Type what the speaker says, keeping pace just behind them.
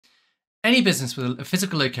Any business with a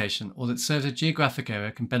physical location or that serves a geographic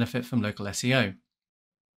area can benefit from local SEO.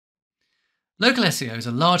 Local SEO is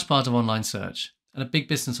a large part of online search and a big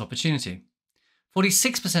business opportunity.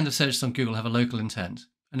 46% of searches on Google have a local intent,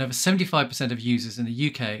 and over 75% of users in the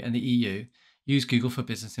UK and the EU use Google for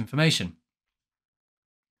business information.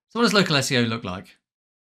 So what does local SEO look like?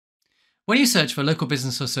 When you search for a local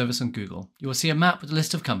business or service on Google, you will see a map with a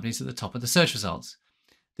list of companies at the top of the search results.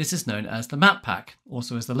 This is known as the map pack,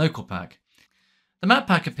 also as the local pack. The map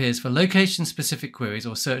pack appears for location-specific queries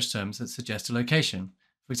or search terms that suggest a location,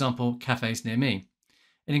 for example, cafes near me.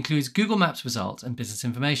 It includes Google Maps results and business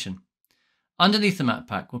information. Underneath the map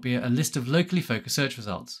pack will be a list of locally focused search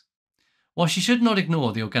results. Whilst you should not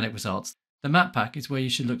ignore the organic results, the map pack is where you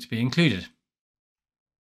should look to be included.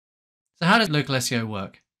 So how does local SEO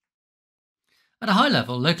work? At a high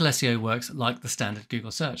level, local SEO works like the standard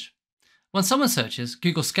Google search. When someone searches,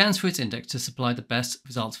 Google scans through its index to supply the best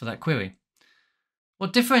results for that query.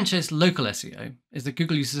 What differentiates local SEO is that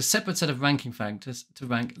Google uses a separate set of ranking factors to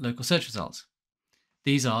rank local search results.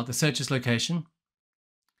 These are the searcher's location,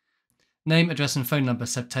 name, address and phone number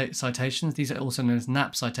citations, these are also known as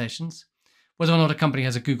NAP citations, whether or not a company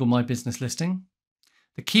has a Google My Business listing,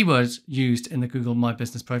 the keywords used in the Google My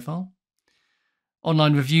Business profile,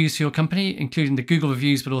 online reviews for your company, including the Google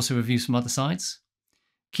reviews but also reviews from other sites,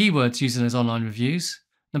 keywords used in those online reviews,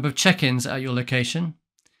 number of check-ins at your location,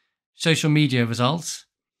 social media results.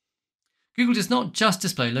 Google does not just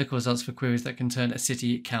display local results for queries that contain a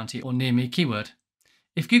city, county or near me keyword.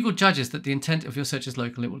 If Google judges that the intent of your search is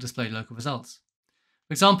local, it will display local results.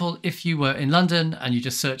 For example, if you were in London and you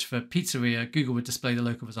just search for pizzeria, Google would display the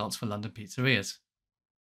local results for London pizzerias.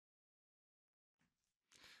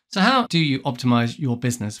 So how do you optimize your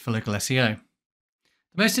business for local SEO?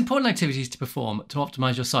 The most important activities to perform to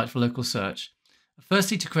optimize your site for local search are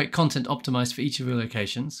firstly to create content optimized for each of your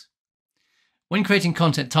locations. When creating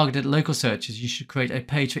content targeted at local searches, you should create a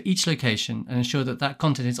page for each location and ensure that that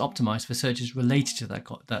content is optimized for searches related to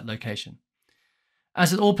that location.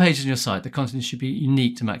 As with all pages on your site, the content should be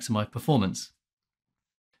unique to maximize performance.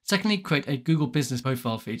 Secondly, create a Google Business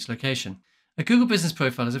profile for each location. A Google Business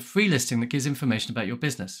profile is a free listing that gives information about your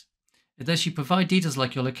business. It lets you provide details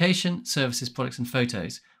like your location, services, products, and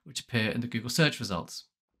photos, which appear in the Google search results.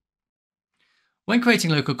 When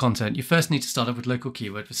creating local content, you first need to start off with local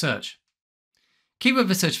keyword research. Keyword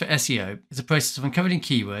research for SEO is a process of uncovering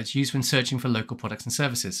keywords used when searching for local products and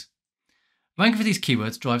services. Ranking for these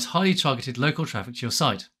keywords drives highly targeted local traffic to your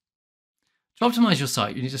site. To optimize your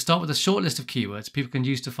site, you need to start with a short list of keywords people can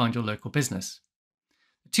use to find your local business.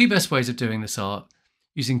 The two best ways of doing this are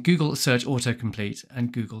using Google Search Autocomplete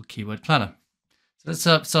and Google Keyword Planner. So let's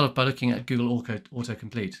start off by looking at Google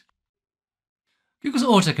Autocomplete. Google's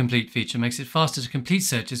Autocomplete feature makes it faster to complete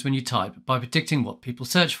searches when you type by predicting what people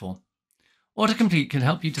search for. Autocomplete can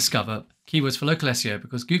help you discover keywords for local SEO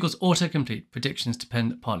because Google's autocomplete predictions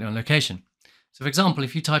depend partly on location. So for example,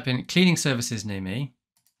 if you type in cleaning services near me,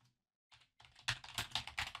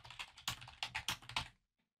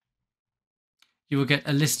 you will get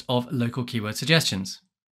a list of local keyword suggestions.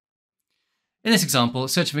 In this example,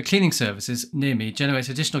 searching for cleaning services near me generates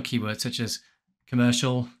additional keywords such as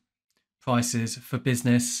commercial, prices, for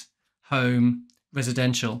business, home,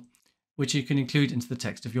 residential, which you can include into the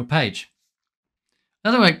text of your page.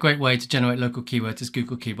 Another great way to generate local keywords is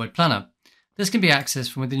Google Keyword Planner. This can be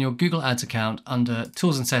accessed from within your Google Ads account under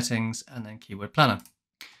Tools and Settings and then Keyword Planner.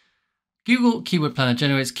 Google Keyword Planner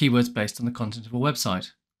generates keywords based on the content of a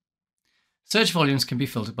website. Search volumes can be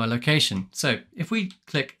filtered by location. So if we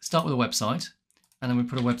click Start with a website and then we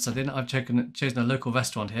put a website in, I've chosen a local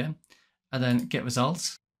restaurant here and then Get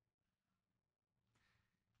Results.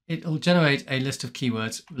 It will generate a list of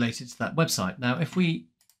keywords related to that website. Now if we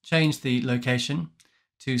change the location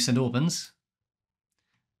to St Albans,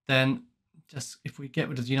 then just if we get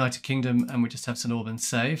rid of the United Kingdom and we just have St Albans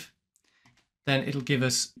save, then it'll give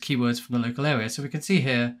us keywords from the local area. So we can see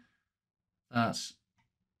here that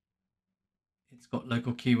it's got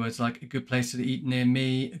local keywords like a good place to eat near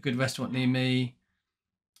me, a good restaurant near me,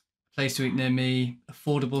 a place to eat near me,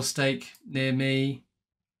 affordable steak near me,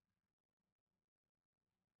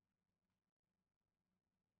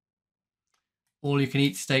 all you can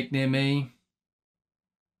eat steak near me,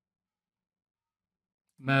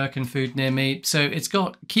 American food near me. So it's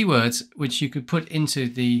got keywords which you could put into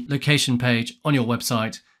the location page on your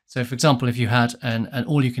website. So for example, if you had an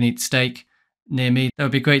all-you-can-eat steak near me, that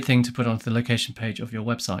would be a great thing to put onto the location page of your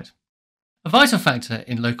website. A vital factor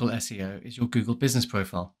in local SEO is your Google Business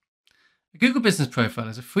Profile. A Google Business Profile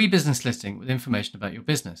is a free business listing with information about your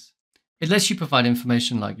business. It lets you provide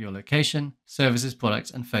information like your location, services,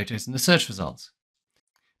 products, and photos in the search results.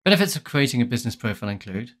 Benefits of creating a business profile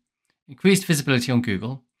include increased visibility on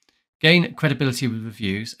Google, gain credibility with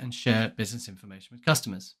reviews, and share business information with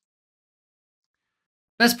customers.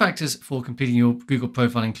 Best practice for completing your Google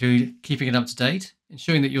profile include keeping it up to date,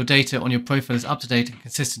 ensuring that your data on your profile is up to date and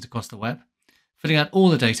consistent across the web, filling out all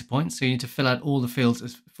the data points, so you need to fill out all the fields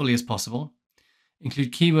as fully as possible,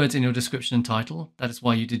 include keywords in your description and title, that is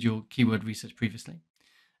why you did your keyword research previously,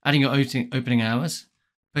 adding your opening hours,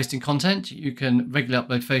 posting content, you can regularly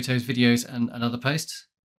upload photos, videos, and other posts.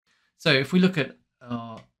 So if we look at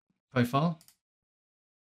our profile,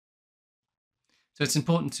 so it's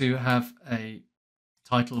important to have a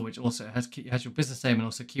title which also has your business name and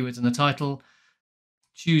also keywords in the title.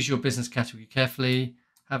 Choose your business category carefully.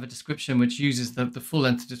 Have a description which uses the full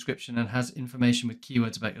length description and has information with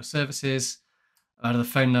keywords about your services, about the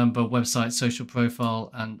phone number, website, social profile,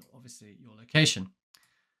 and obviously your location.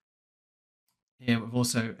 Here we've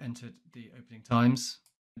also entered the opening times.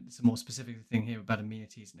 It's a more specific thing here about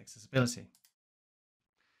amenities and accessibility.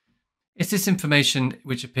 It's this information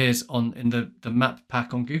which appears in the map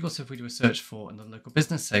pack on Google. So if we do a search for another local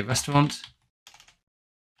business, say restaurants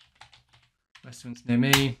near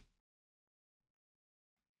me,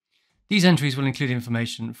 these entries will include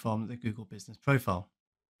information from the Google business profile.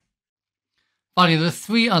 Finally, there are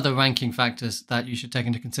 3 other ranking factors that you should take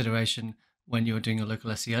into consideration when you're doing your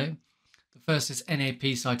local SEO. The first is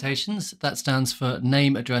NAP citations. That stands for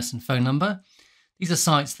name, address, and phone number. These are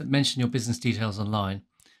sites that mention your business details online.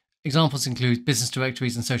 Examples include business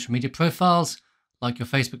directories and social media profiles, like your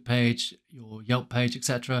Facebook page, your Yelp page,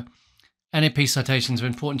 etc. NAP citations are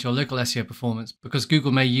important to your local SEO performance because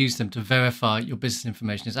Google may use them to verify your business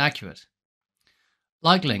information is accurate.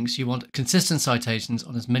 Like links, you want consistent citations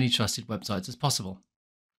on as many trusted websites as possible.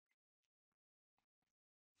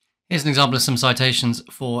 Here's an example of some citations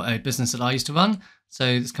for a business that I used to run.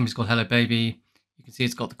 So this company's called 𝒀𝒏𝒏. You can see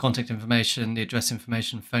it's got the contact information, the address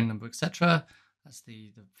information, phone number, etc. That's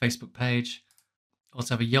the Facebook page.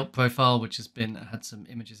 Also have a Yelp profile, which has had some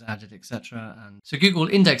images added, etc. And so Google will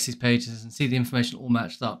index these pages and see the information all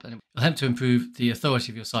matched up, and it will help to improve the authority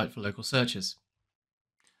of your site for local searches.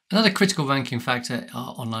 Another critical ranking factor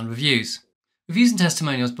are online reviews. Reviews and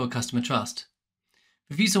testimonials build customer trust.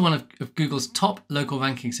 Reviews are one of Google's top local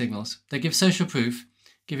ranking signals. They give social proof,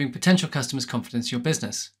 giving potential customers confidence in your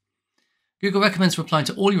business. Google recommends replying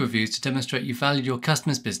to all your reviews to demonstrate you value your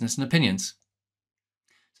customers' business and opinions.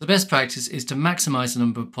 So the best practice is to maximize the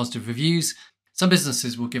number of positive reviews. Some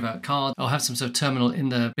businesses will give out cards or have some sort of terminal in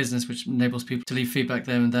their business which enables people to leave feedback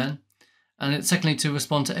there and then. And secondly, to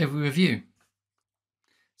respond to every review.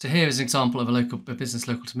 So here is an example of a business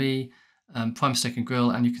local to me, Prime Steak and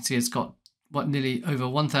Grill, and you can see it's got nearly over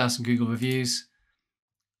 1,000 Google reviews.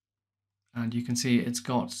 And you can see it's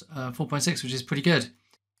got 4.6, which is pretty good.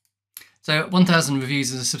 So 1,000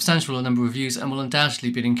 reviews is a substantial number of reviews and will undoubtedly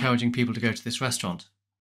be encouraging people to go to this restaurant.